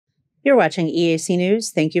You're watching EAC News.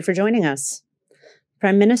 Thank you for joining us.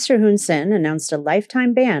 Prime Minister Hun Sen announced a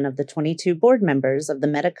lifetime ban of the 22 board members of the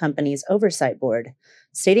Meta Company's Oversight Board,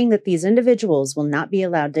 stating that these individuals will not be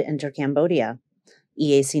allowed to enter Cambodia.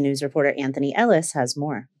 EAC News reporter Anthony Ellis has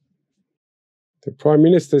more. The Prime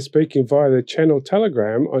Minister, speaking via the Channel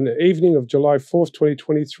Telegram on the evening of July 4,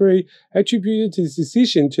 2023, attributed his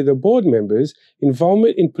decision to the board members'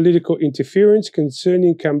 involvement in political interference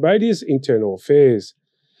concerning Cambodia's internal affairs.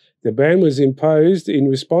 The ban was imposed in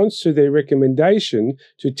response to their recommendation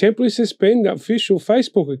to temporarily suspend the official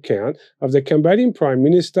Facebook account of the Cambodian Prime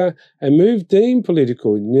Minister and move deemed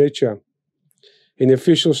political in nature. In an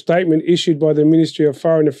official statement issued by the Ministry of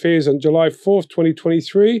Foreign Affairs on July 4,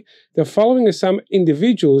 2023, the following are some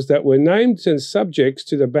individuals that were named as subjects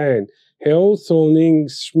to the ban: Helle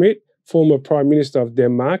Thorning-Schmidt, former Prime Minister of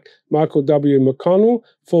Denmark; Michael W. McConnell,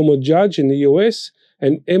 former judge in the US;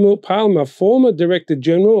 and Emil Palmer, former Director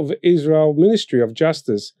General of Israel Ministry of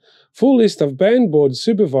Justice. Full list of banned board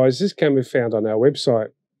supervisors can be found on our website.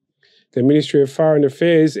 The Ministry of Foreign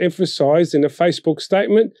Affairs emphasised in a Facebook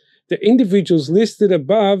statement, the individuals listed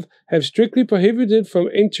above have strictly prohibited from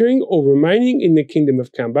entering or remaining in the Kingdom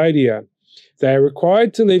of Cambodia. They are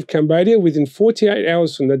required to leave Cambodia within 48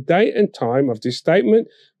 hours from the date and time of this statement,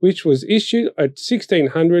 which was issued at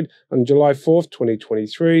 1600 on July 4,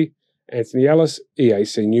 2023. Anthony Ellis,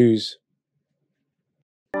 EAC News.